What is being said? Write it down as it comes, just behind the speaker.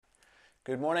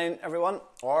Good morning, everyone,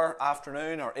 or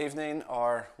afternoon, or evening,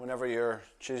 or whenever you're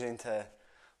choosing to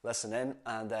listen in.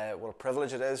 And what a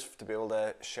privilege it is to be able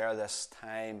to share this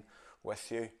time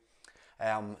with you.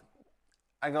 I'm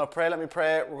going to pray. Let me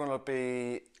pray. We're going to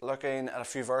be looking at a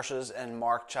few verses in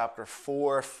Mark chapter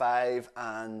 4, 5,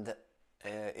 and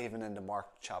even into Mark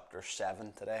chapter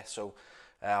 7 today. So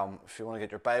if you want to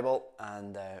get your Bible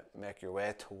and make your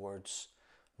way towards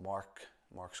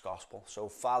Mark's Gospel. So,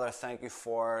 Father, thank you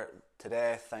for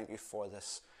today. Thank you for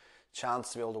this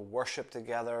chance to be able to worship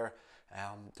together,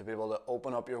 to be able to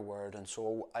open up your word. And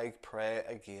so I pray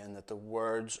again that the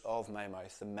words of my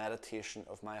mouth, the meditation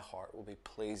of my heart will be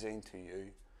pleasing to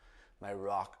you, my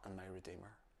rock and my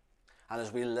redeemer. And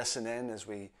as we listen in, as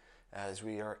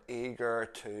we are eager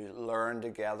to learn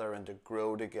together and to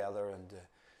grow together and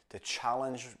to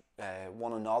challenge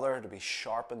one another, to be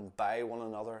sharpened by one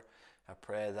another, I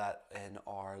pray that in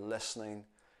our listening,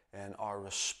 in our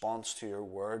response to your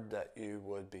word, that you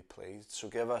would be pleased. So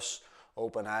give us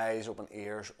open eyes, open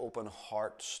ears, open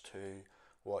hearts to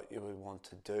what you would want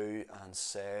to do and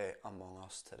say among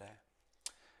us today.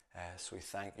 So we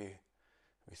thank you.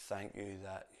 We thank you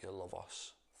that you love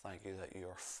us. Thank you that you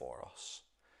are for us.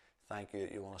 Thank you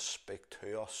that you want to speak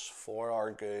to us for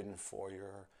our good and for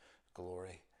your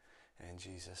glory. In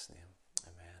Jesus'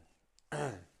 name,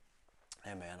 amen.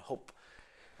 Amen.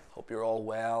 Hope you're all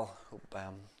well. Hope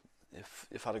if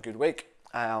you've had a good week.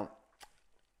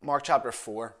 Mark chapter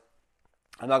 4.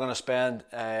 I'm not going to spend.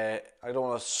 I don't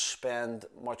want to spend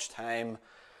much time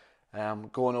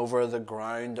going over the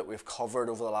ground that we've covered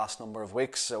over the last number of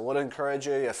weeks. I would encourage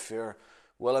you, if you're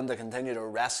willing to continue to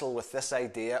wrestle with this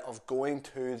idea of going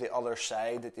to the other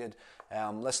side, that you'd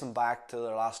listen back to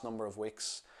the last number of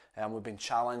weeks. We've been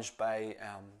challenged by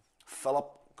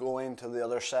Philip going to the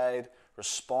other side,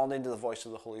 responding to the voice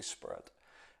of the Holy Spirit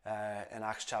in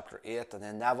Acts chapter 8. And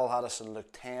then Neville had us in Luke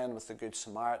 10 with the Good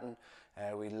Samaritan.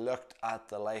 We looked at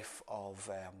the life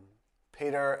of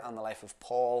Peter and the life of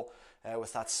Paul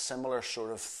with that similar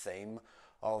sort of theme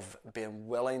of being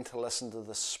willing to listen to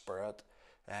the Spirit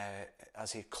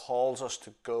as he calls us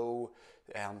to go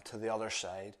to the other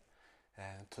side,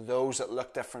 to those that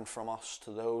look different from us, to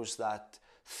those that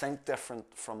think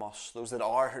different from us, those that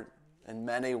are in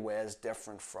many ways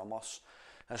different from us.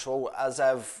 And so, as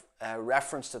I've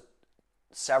referenced it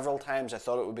several times, I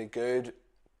thought it would be good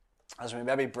as we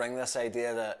maybe bring this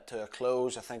idea to a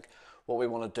close. I think what we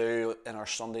want to do in our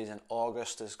Sundays in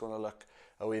August is going to look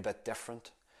a wee bit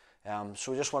different.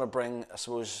 So we just want to bring, I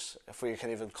suppose, if we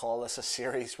can even call this a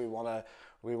series, we want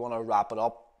to wrap it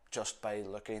up just by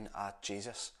looking at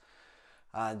Jesus.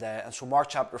 And so Mark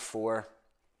chapter 4,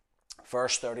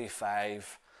 verse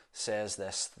 35 says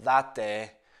this: That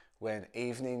day, when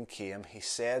evening came, he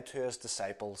said to his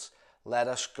disciples, "Let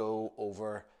us go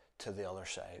over to the other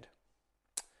side."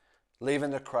 Leaving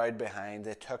the crowd behind,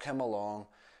 they took him along,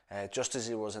 just as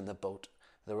he was in the boat.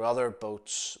 There were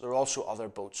also other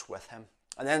boats with him.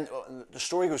 And then the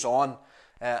story goes on,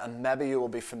 and maybe you will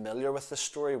be familiar with this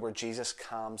story where Jesus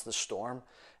calms the storm.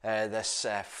 This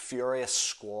furious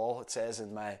squall, it says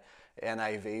in my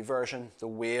NIV version. The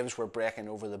waves were breaking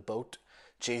over the boat.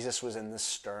 Jesus was in the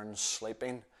stern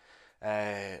sleeping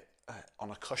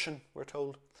on a cushion, we're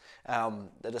told.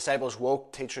 The disciples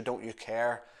woke. "Teacher, don't you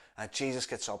care?" And Jesus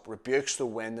gets up, rebukes the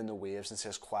wind and the waves and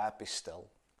says, "Quiet, be still."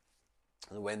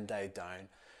 And the wind died down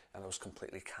and it was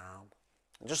completely calm.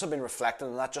 And just have been reflecting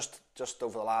on that just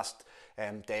over the last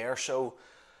day or so.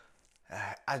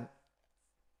 I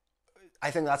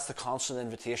think that's the constant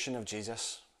invitation of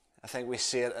Jesus. I think we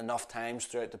see it enough times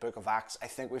throughout the book of Acts. I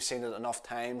think we've seen it enough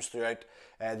times throughout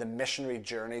the missionary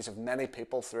journeys of many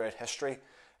people throughout history.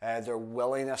 Their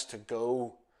willingness to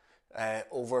go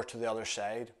over to the other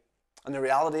side. And the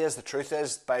reality is, the truth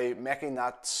is, by making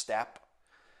that step,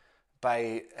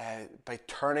 by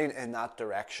turning in that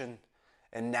direction,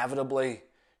 inevitably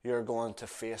you're going to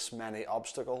face many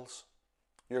obstacles.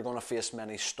 You're going to face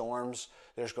many storms.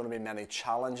 There's going to be many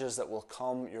challenges that will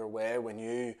come your way when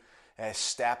you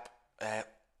step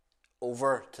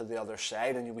over to the other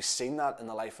side. And we've seen that in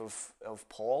the life of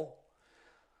Paul.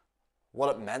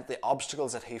 What it meant, the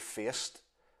obstacles that he faced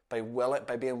by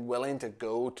being willing to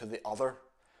go to the other,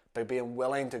 by being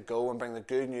willing to go and bring the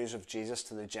good news of Jesus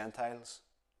to the Gentiles.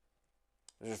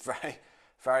 There's very,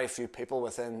 very few people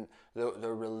within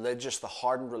the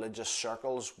hardened religious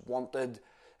circles wanted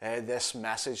this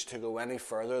message to go any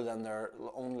further than their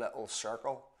own little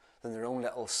circle, than their own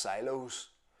little silos.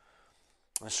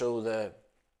 And so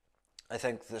I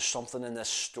think there's something in this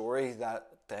story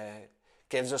that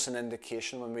gives us an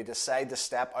indication when we decide to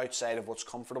step outside of what's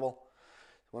comfortable,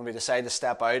 when we decide to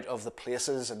step out of the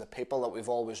places and the people that we've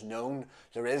always known,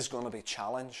 there is going to be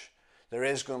challenge. There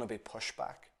is going to be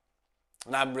pushback.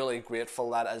 And I'm really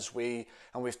grateful that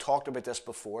and we've talked about this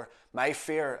before, my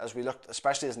fear as we looked,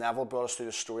 especially as Neville brought us through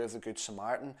the story of the Good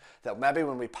Samaritan, that maybe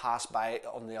when we pass by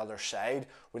on the other side,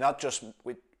 we not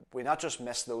just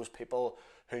miss those people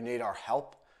who need our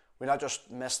help. We not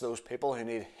just miss those people who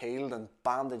need healed and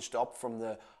bandaged up from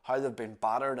how they've been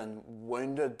battered and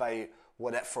wounded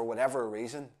for whatever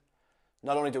reason.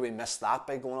 Not only do we miss that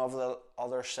by going over the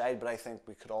other side, but I think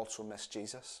we could also miss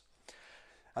Jesus.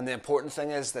 And the important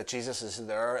thing is that Jesus is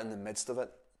there in the midst of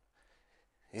it.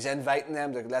 He's inviting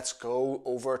them to let's go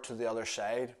over to the other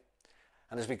side.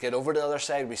 And as we get over to the other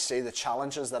side, we see the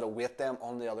challenges that await them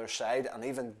on the other side. And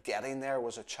even getting there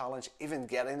was a challenge. Even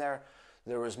getting there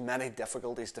was many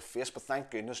difficulties to face. But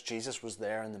thank goodness Jesus was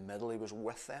there in the middle. He was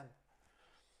with them.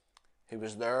 He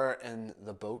was there in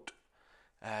the boat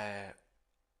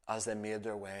as they made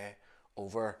their way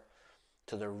over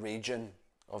to the region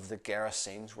of the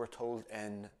Gerasenes, we're told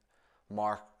in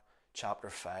Mark chapter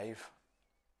 5.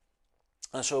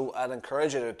 And so I'd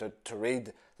encourage you to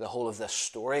read the whole of this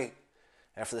story.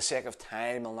 For the sake of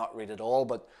time, I'll not read it all,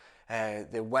 but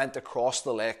they went across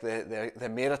the lake. They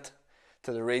made it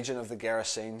to the region of the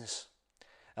Gerasenes.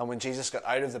 And when Jesus got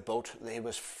out of the boat, he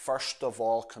was first of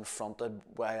all confronted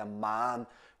by a man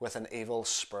with an evil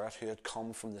spirit who had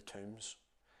come from the tombs.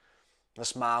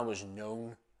 This man was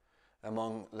known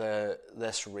among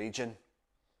this region.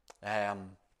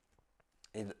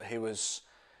 He would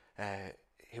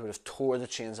have tore the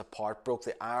chains apart, broke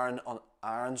the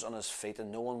irons on his feet,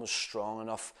 and no one was strong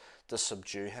enough to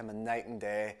subdue him. And night and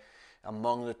day,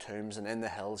 among the tombs and in the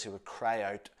hills, he would cry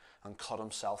out and cut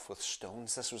himself with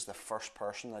stones. This was the first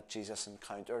person that Jesus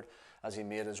encountered as he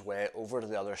made his way over to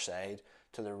the other side,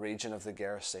 to the region of the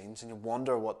Gerasenes. And you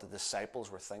wonder what the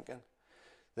disciples were thinking.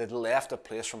 They'd left a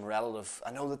place from relative.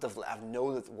 I know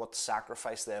that what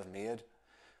sacrifice they've made,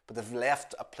 but they've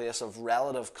left a place of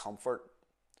relative comfort,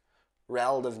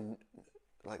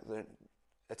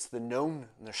 it's the known,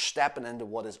 and they're stepping into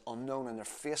what is unknown, and they're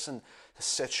facing a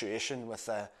situation with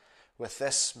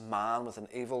this man with an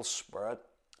evil spirit,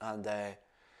 and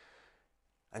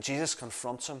Jesus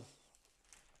confronts him,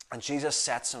 and Jesus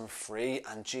sets him free,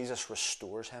 and Jesus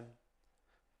restores him.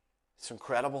 It's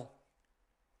incredible.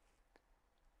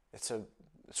 It's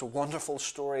a wonderful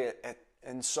story.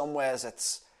 In some ways,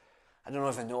 I don't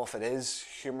even know if it is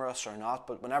humorous or not,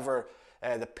 but whenever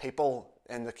the people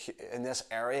in this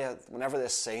area, whenever they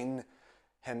seen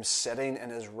him sitting in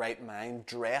his right mind,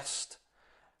 dressed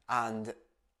and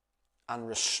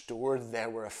restored, they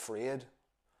were afraid.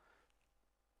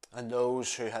 And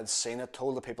those who had seen it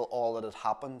told the people all that had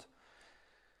happened.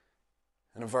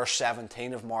 And in verse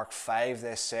 17 of Mark 5,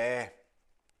 they say,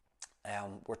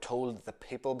 we're told that the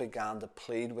people began to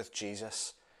plead with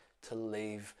Jesus to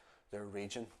leave their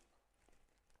region.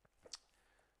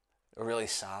 Really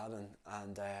sad,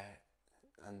 and the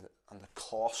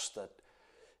cost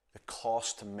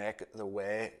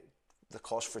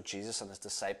for Jesus and his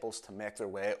disciples to make their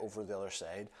way over the other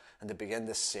side and to begin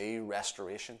to see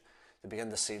restoration, to begin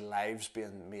to see lives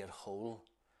being made whole.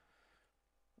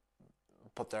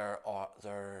 But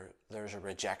there's a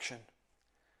rejection.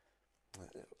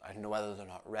 I don't know whether they're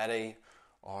not ready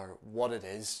or what it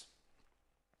is,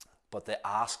 but they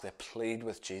plead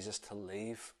with Jesus to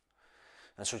leave.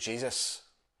 And so Jesus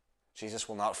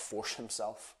will not force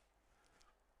himself.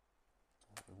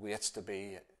 He waits to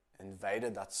be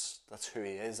invited. That's who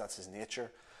he is. That's his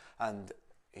nature. And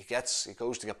he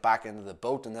goes to get back into the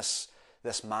boat, and this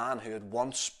man who had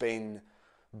once been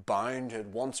bound, who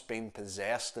had once been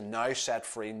possessed, and now set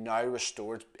free, now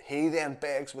restored, he then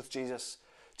begs with Jesus,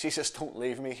 Jesus, don't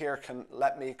leave me here.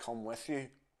 Let me come with you.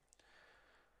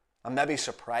 And maybe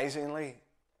surprisingly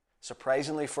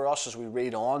for us as we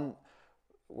read on,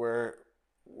 we're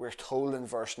told in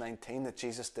verse 19 that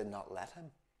Jesus did not let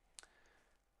him.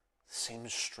 It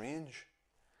seems strange.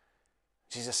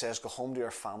 Jesus says, go home to your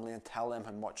family and tell them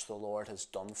how much the Lord has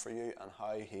done for you and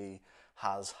how he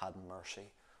has had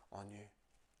mercy on you.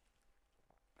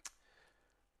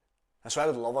 And so I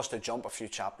would love us to jump a few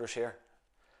chapters here.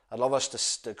 I'd love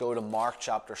us to go to Mark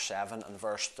chapter 7 and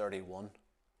verse 31.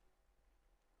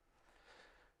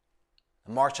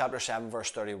 In Mark chapter 7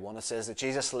 verse 31 it says that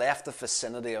Jesus left the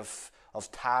vicinity of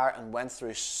Tyre and went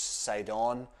through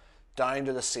Sidon down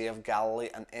to the Sea of Galilee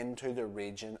and into the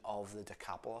region of the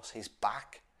Decapolis. He's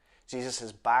back. Jesus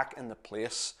is back in the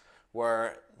place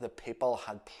where the people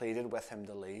had pleaded with him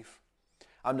to leave.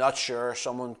 I'm not sure,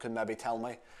 someone could maybe tell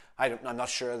me. I'm not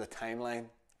sure of the timeline. I'm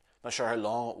not sure how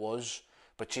long it was.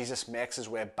 But Jesus makes his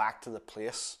way back to the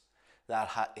place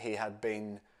that he had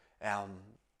been,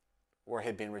 where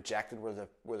he'd been rejected,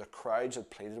 where the crowds had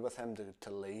pleaded with him to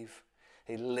leave.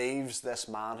 He leaves this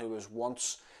man who was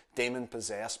once demon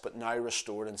possessed but now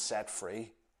restored and set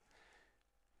free.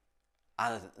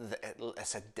 And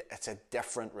it's a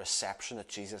different reception that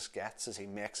Jesus gets as he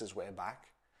makes his way back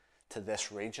to this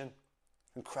region.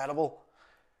 Incredible.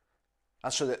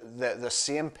 And so the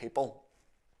same people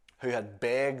who had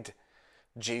begged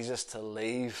Jesus to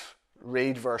leave,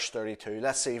 read verse 32.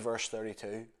 Let's see verse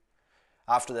 32.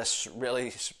 After this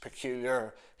really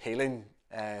peculiar healing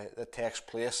that takes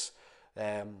place,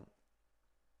 when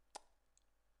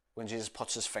Jesus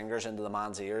puts his fingers into the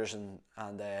man's ears and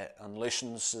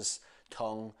loosens his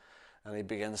tongue, and he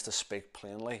begins to speak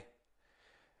plainly.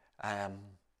 But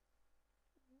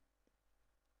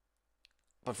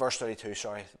verse 32,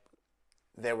 sorry,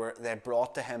 they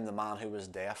brought to him the man who was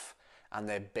deaf, and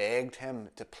they begged him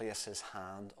to place his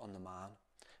hand on the man.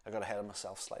 I got ahead of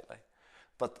myself slightly.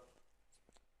 But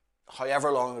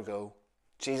however long ago,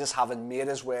 Jesus, having made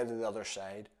his way to the other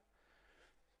side,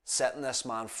 setting this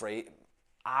man free,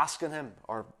 asking him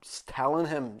or telling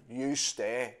him, you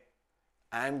stay,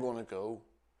 I'm going to go.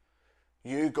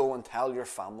 You go and tell your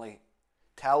family,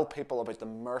 tell people about the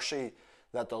mercy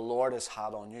that the Lord has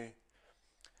had on you.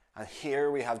 And here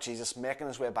we have Jesus making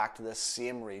his way back to this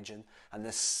same region, and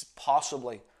this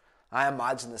possibly, I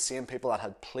imagine the same people that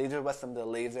had pleaded with him to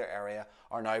leave their area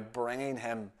are now bringing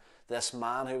him this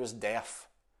man who was deaf,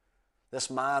 this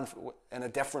man in a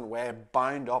different way,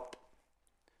 bound up.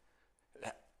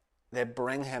 They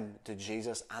bring him to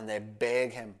Jesus and they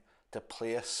beg him to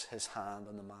place his hand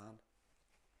on the man.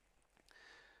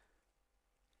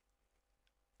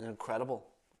 Incredible.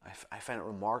 I find it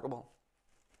remarkable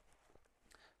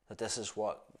that this is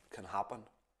what can happen.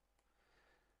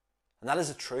 And that is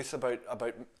the truth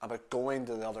about going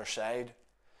to the other side.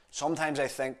 Sometimes I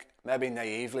think, maybe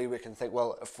naively, we can think,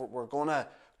 well, if we're going to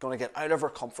get out of our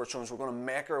comfort zones, we're going to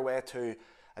make our way to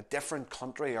a different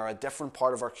country or a different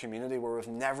part of our community where we've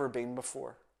never been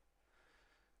before.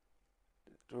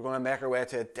 We're going to make our way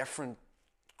to a different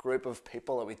group of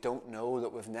people that we don't know,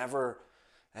 that we've never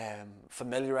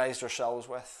familiarized ourselves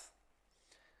with.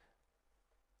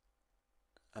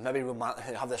 And maybe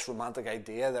have this romantic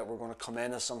idea that we're going to come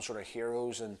in as some sort of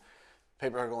heroes and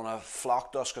people are going to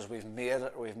flock to us because we've made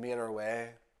our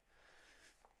way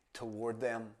toward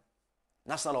them.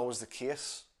 And that's not always the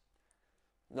case.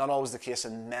 Not always the case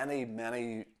in many,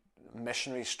 many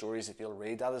missionary stories that you'll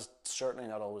read. That is certainly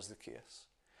not always the case.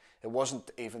 It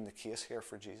wasn't even the case here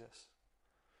for Jesus.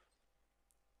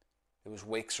 It was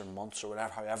weeks or months or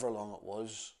whatever, however long it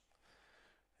was,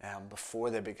 before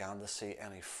they began to see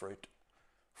any fruit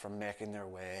from making their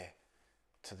way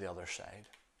to the other side.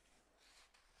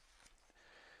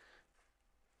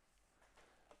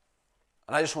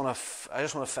 And I just want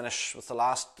to finish with the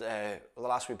last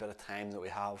wee bit of time that we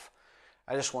have.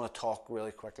 I just want to talk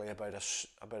really quickly about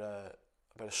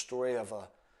a story of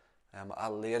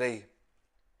a lady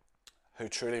who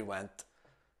truly went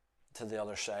to the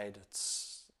other side.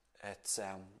 It's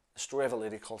a story of a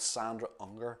lady called Sandra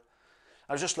Unger.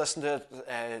 I was just listening to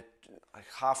it like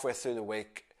halfway through the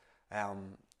week,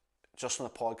 just on a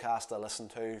podcast I listened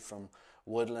to from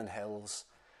Woodland Hills,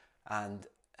 and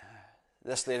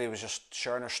this lady was just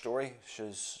sharing her story.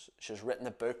 She's written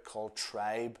a book called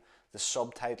Tribe. The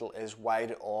subtitle is Why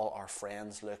Do All Our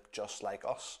Friends Look Just Like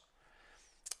Us?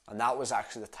 And that was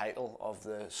actually the title of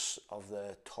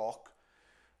the talk,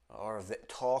 or the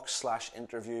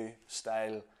talk/interview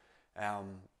style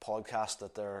podcast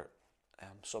that their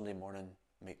Sunday morning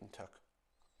meeting took.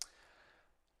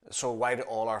 So Why Do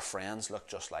All Our Friends Look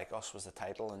Just Like Us was the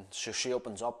title. And so she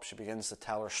opens up, she begins to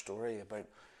tell her story about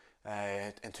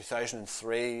in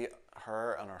 2003,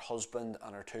 her and her husband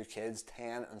and her two kids,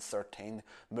 10 and 13,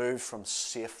 moved from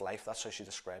safe life, that's how she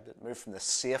described it, moved from the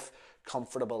safe,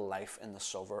 comfortable life in the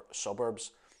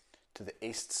suburbs to the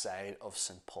east side of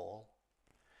St. Paul.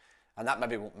 And that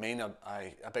maybe won't mean a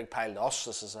big pile to us.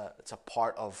 It's a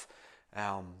part of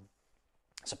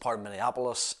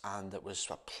Minneapolis, and it was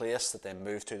a place that they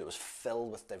moved to that was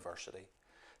filled with diversity,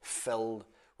 filled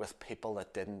with people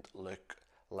that didn't look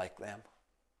like them.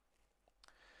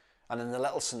 And in the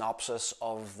little synopsis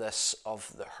of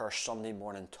her Sunday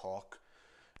morning talk,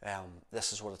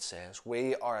 this is what it says.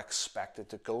 We are expected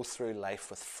to go through life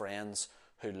with friends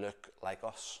who look like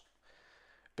us.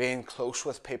 Being close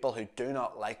with people who do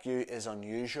not like you is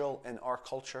unusual in our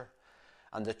culture,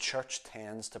 and the church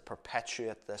tends to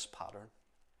perpetuate this pattern.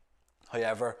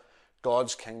 However,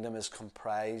 God's kingdom is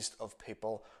comprised of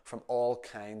people from all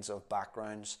kinds of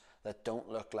backgrounds that don't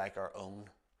look like our own.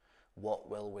 What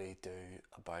will we do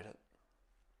about it?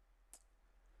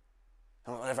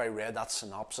 And whenever I read that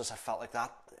synopsis, I felt like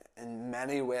that, in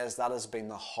many ways, that has been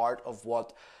the heart of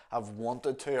what I've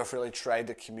wanted to, I've really tried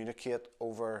to communicate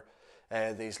over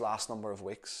these last number of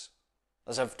weeks.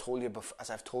 As I've told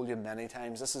you many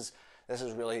times, this is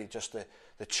really just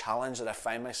the challenge that I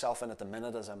find myself in at the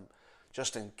minute as I'm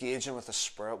just engaging with the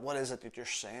Spirit. What is it that you're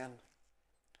saying?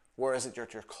 Where is it you're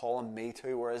calling me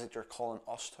to? Where is it you're calling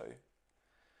us to?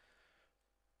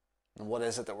 And what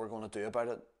is it that we're going to do about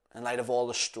it? In light of all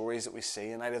the stories that we see,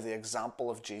 in light of the example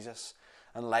of Jesus,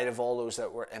 in light of all those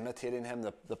that were imitating him,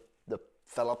 the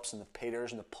Philips and the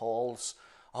Peters and the Pauls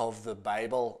of the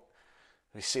Bible,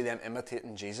 we see them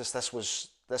imitating Jesus. This was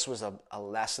a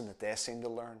lesson that they seemed to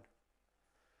learn.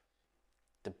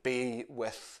 To be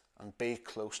with and be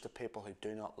close to people who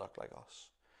do not look like us.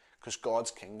 Because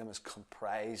God's kingdom is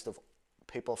comprised of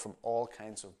people from all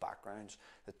kinds of backgrounds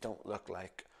that don't look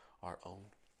like our own.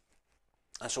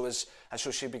 And so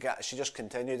she just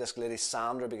continued. This lady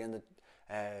Sandra began to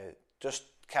just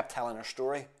kept telling her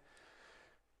story.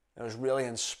 It was really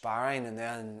inspiring, and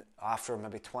then after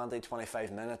maybe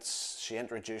 20-25 minutes, she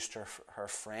introduced her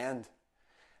friend,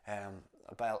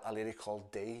 about a lady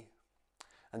called Dee.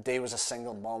 And Dee was a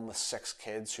single mom with 6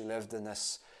 kids who lived in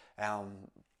this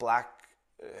black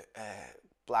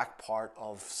part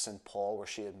of St. Paul where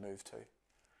she had moved to.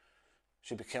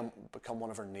 She become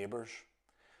one of her neighbours.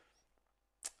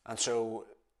 And so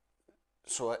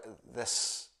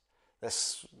this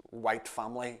white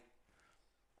family,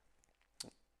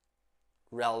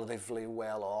 relatively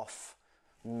well off,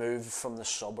 moved from the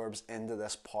suburbs into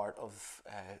this part of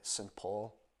St.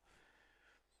 Paul.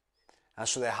 And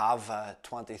so they have a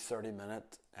 20-30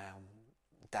 minute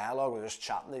dialogue. They're just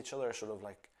chatting to each other, sort of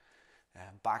like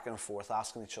back and forth,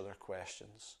 asking each other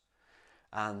questions.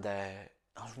 And it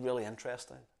was really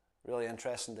interesting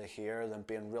to hear them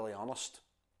being really honest.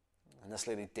 And this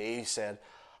lady Dee said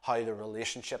how the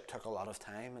relationship took a lot of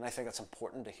time, and I think it's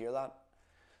important to hear that.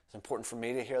 It's important for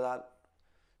me to hear that,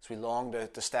 as we long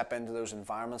to step into those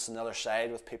environments on the other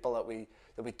side with people that we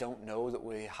don't know, that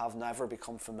we have never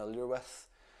become familiar with.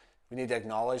 We need to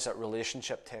acknowledge that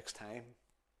relationship takes time.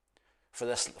 For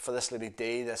this lady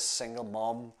Dee, this single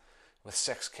mom with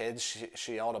 6 kids,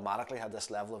 she automatically had this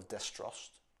level of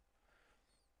distrust.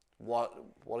 What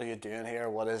are you doing here?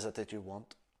 What is it that you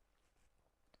want?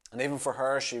 And even for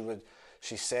her,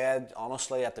 she said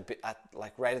honestly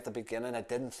right at the beginning, I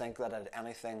didn't think that I had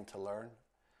anything to learn.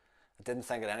 I didn't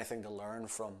think I had anything to learn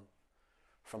from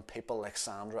people like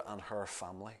Sandra and her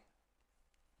family.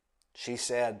 She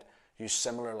said, use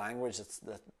similar language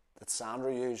that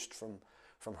Sandra used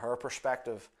from her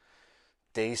perspective.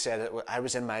 Dee said, I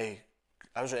was in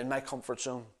my comfort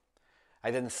zone.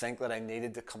 I didn't think that I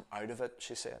needed to come out of it,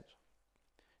 she said.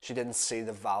 She didn't see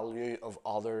the value of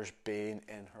others being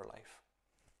in her life.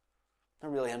 Isn't that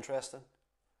really interesting?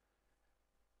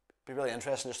 It'd be really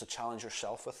interesting just to challenge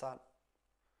yourself with that.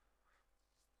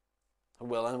 How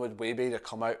willing would we be to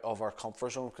come out of our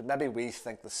comfort zone? Because maybe we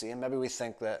think the same. Maybe we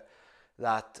think that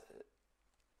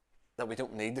we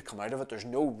don't need to come out of it. There's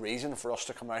no reason for us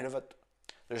to come out of it.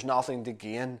 There's nothing to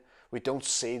gain. We don't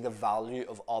see the value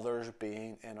of others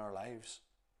being in our lives.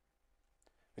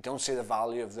 We don't see the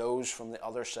value of those from the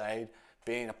other side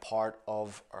being a part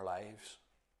of our lives.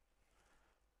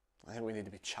 I think we need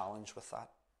to be challenged with that.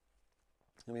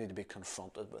 We need to be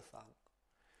confronted with that.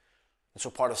 And so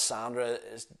part of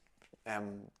Sandra's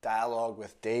dialogue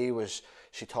with Dee was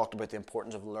she talked about the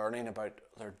importance of learning about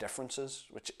their differences,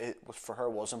 which for her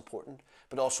was important,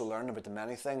 but also learning about the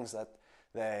many things that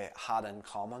they had in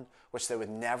common, which they would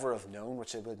never have known,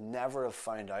 which they would never have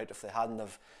found out if they hadn't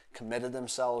have committed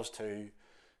themselves to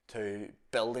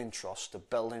building trust, to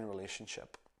building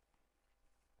relationship.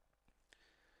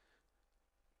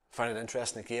 I found it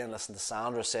interesting again, listening to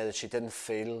Sandra say that she didn't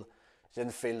feel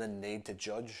the need to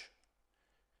judge.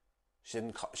 She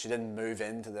didn't move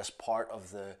into this part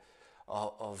of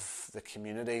the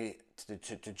community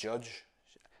to judge.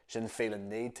 She didn't feel a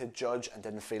need to judge and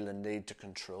didn't feel the need to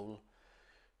control,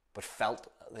 but felt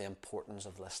the importance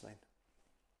of listening.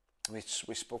 We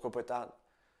spoke about that.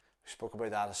 We spoke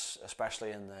about that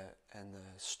especially in the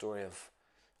story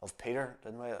of Peter,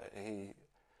 didn't we?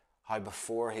 How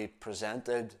before he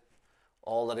presented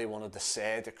all that he wanted to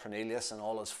say to Cornelius and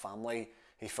all his family,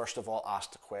 he first of all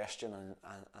asked a question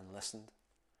and listened.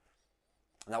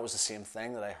 And that was the same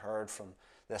thing that I heard from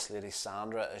this lady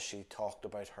Sandra as she talked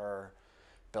about her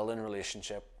building a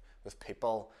relationship with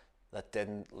people that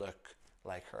didn't look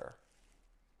like her.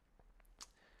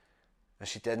 And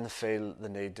she didn't feel the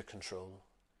need to control,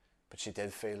 but she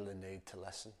did feel the need to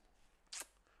listen.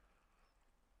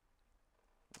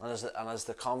 And as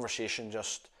the conversation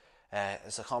just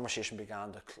as the conversation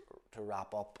began to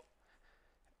wrap up,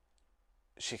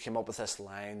 she came up with this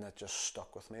line that just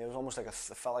stuck with me. It was almost like it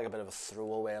felt like a bit of a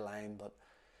throwaway line, but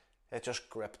it just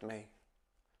gripped me.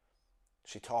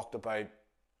 She talked about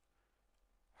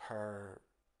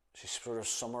she sort of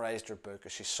summarised her book,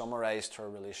 as she summarised her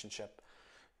relationship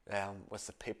with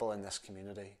the people in this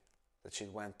community that she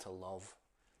went to love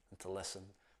and to listen,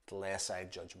 to lay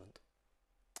aside judgment.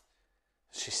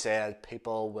 She said,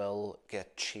 people will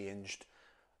get changed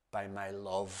by my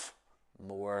love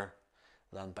more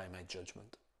than by my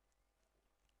judgment.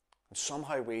 And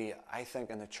somehow I think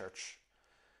in the church,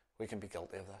 we can be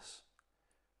guilty of this.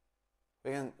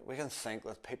 We can think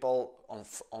that people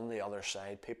on the other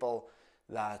side, people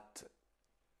that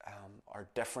are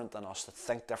different than us, that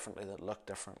think differently, that look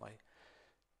differently,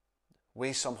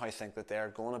 we somehow think that they're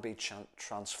going to be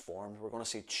transformed. We're going to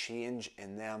see change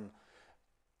in them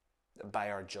by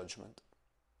our judgment.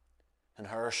 And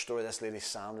her story, this lady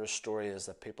Sandra's story, is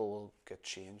that people will get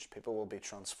changed. People will be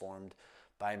transformed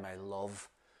by my love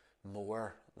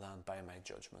more than by my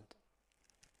judgment.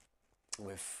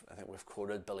 I think we've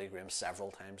quoted Billy Graham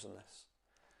several times in this.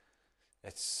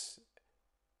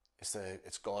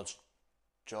 It's God's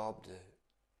job to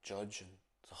judge, and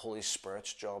it's the Holy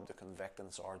Spirit's job to convict, and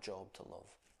it's our job to love.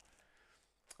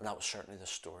 And that was certainly the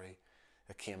story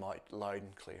that came out loud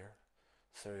and clear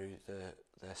through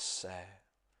this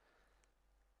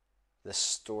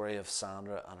story of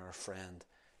Sandra and her friend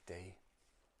Dee.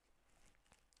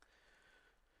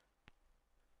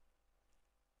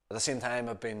 At the same time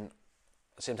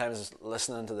as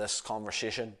listening to this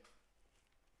conversation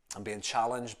and being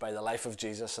challenged by the life of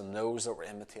Jesus and those that were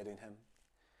imitating him,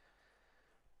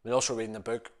 we're also reading the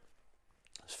book.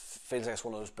 It feels like it's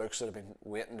one of those books that I've been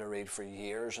waiting to read for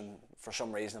years, and for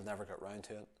some reason I've never got round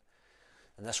to it.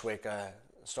 And this week I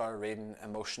started reading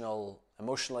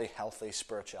Emotionally Healthy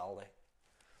Spirituality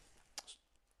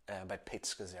by Pete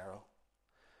Scazzero.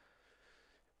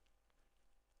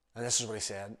 And this is what he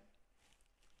said,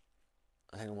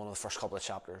 I think in one of the first couple of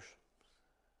chapters.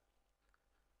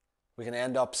 We can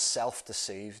end up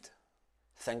self-deceived,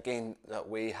 thinking that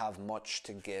we have much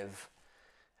to give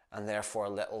and therefore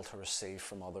little to receive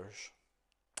from others.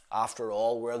 After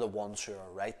all, we're the ones who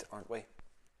are right, aren't we?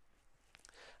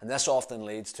 And this often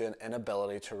leads to an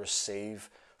inability to receive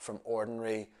from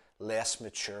ordinary, less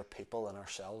mature people than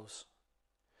ourselves.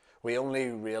 We only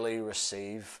really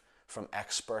receive from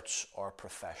experts or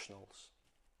professionals,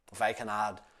 if I can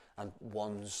add, and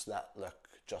ones that look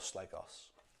just like us.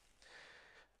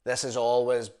 This has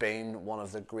always been one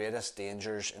of the greatest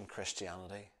dangers in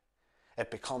Christianity. It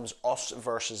becomes us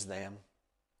versus them.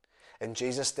 In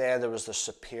Jesus' day, there was the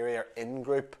superior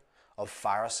in-group of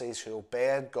Pharisees who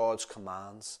obeyed God's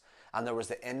commands, and there was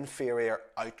the inferior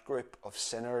out-group of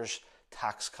sinners,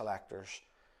 tax collectors,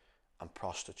 and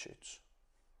prostitutes.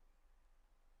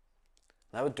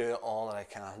 And I would do all that I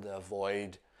can to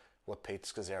avoid what Pete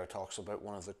Scazzero talks about,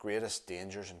 one of the greatest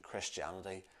dangers in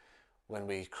Christianity, when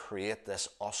we create this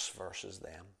us versus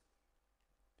them.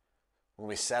 When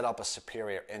we set up a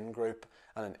superior in-group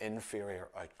and an inferior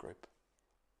out-group.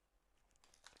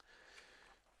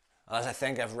 And as I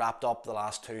think I've wrapped up the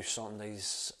last two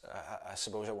Sundays, I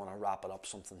suppose I want to wrap it up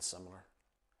something similar.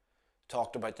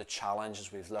 Talked about the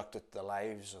challenges. We've looked at the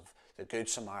lives of the Good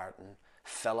Samaritan,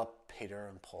 Philip, Peter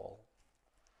and Paul.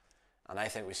 And I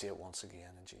think we see it once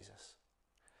again in Jesus.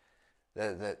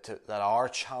 That our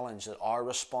challenge, that our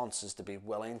response is to be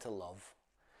willing to love,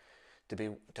 to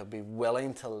be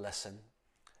willing to listen,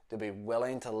 to be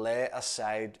willing to lay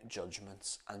aside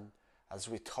judgments. And as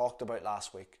we talked about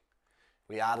last week,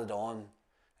 we added on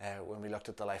when we looked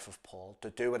at the life of Paul, to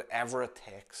do whatever it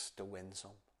takes to win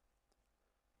some.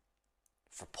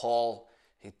 For Paul,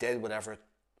 he did whatever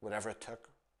it took.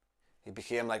 He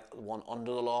became like one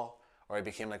under the law, or he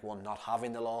became like one not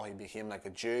having the law. He became like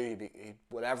a Jew.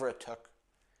 Whatever it took.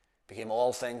 Became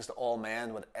all things to all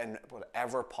men, in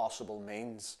whatever possible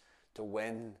means to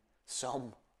win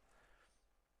some.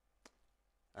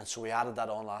 And so we added that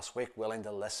on last week, willing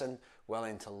to listen,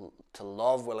 willing to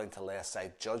love, willing to lay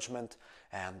aside judgment,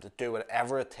 to do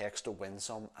whatever it takes to win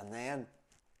some. And then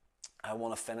I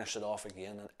want to finish it off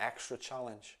again, an extra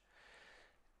challenge.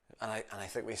 And I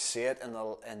think we see it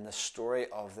in the story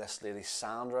of this lady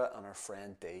Sandra and her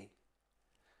friend Dee.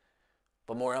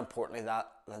 But more importantly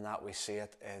than that, we see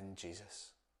it in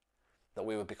Jesus, that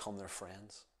we would become their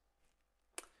friends.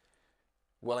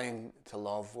 Willing to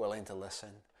love, willing to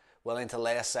listen, willing to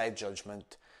lay aside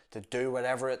judgment, to do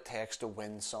whatever it takes to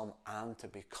win some and to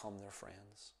become their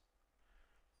friends.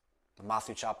 In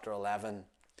Matthew chapter 11,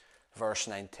 verse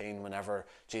 19, whenever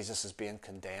Jesus is being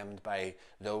condemned by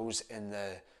those in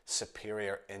the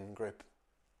superior in-group.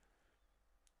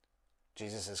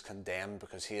 Jesus is condemned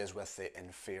because he is with the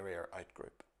inferior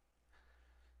out-group.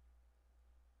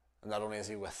 And not only is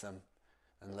he with them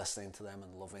and listening to them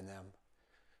and loving them,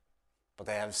 but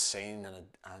they have seen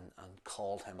and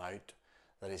called him out,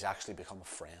 that he's actually become a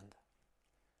friend.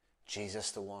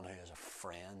 Jesus, the one who is a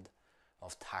friend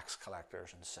of tax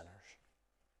collectors and sinners.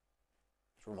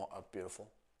 It's beautiful.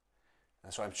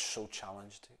 And so I'm so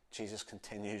challenged. Jesus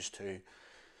continues to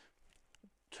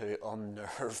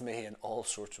unnerve me in all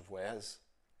sorts of ways,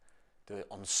 to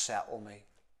unsettle me.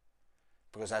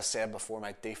 Because as I said before,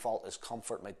 my default is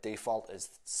comfort, my default is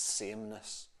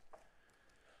sameness.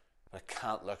 I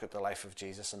can't look at the life of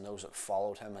Jesus and those that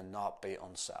followed him and not be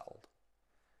unsettled.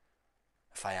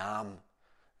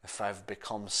 If I've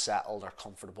become settled or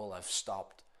comfortable, I've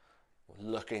stopped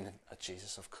looking at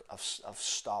Jesus. I've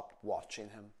stopped watching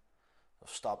him. I've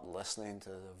stopped listening to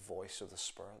the voice of the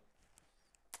Spirit.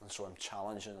 And so I'm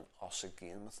challenging us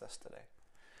again with this today.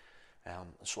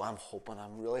 So I'm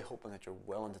really hoping that you're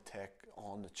willing to take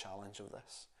on the challenge of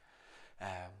this.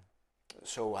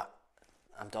 So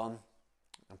I'm done.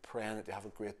 I'm praying that you have a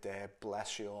great day.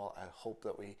 Bless you all. I hope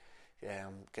that we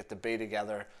get to be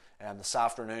together this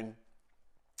afternoon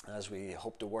as we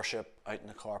hope to worship out in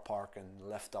the car park and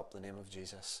lift up the name of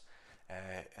Jesus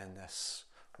in this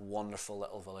wonderful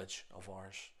little village of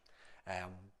ours.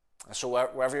 So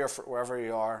wherever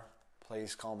you are,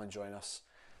 please come and join us.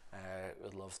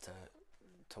 We'd love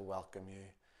to welcome you.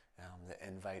 The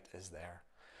invite is there.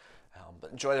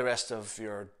 But enjoy the rest of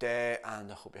your day,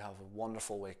 and I hope you have a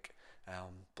wonderful week.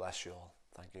 Bless you all.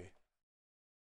 Thank you.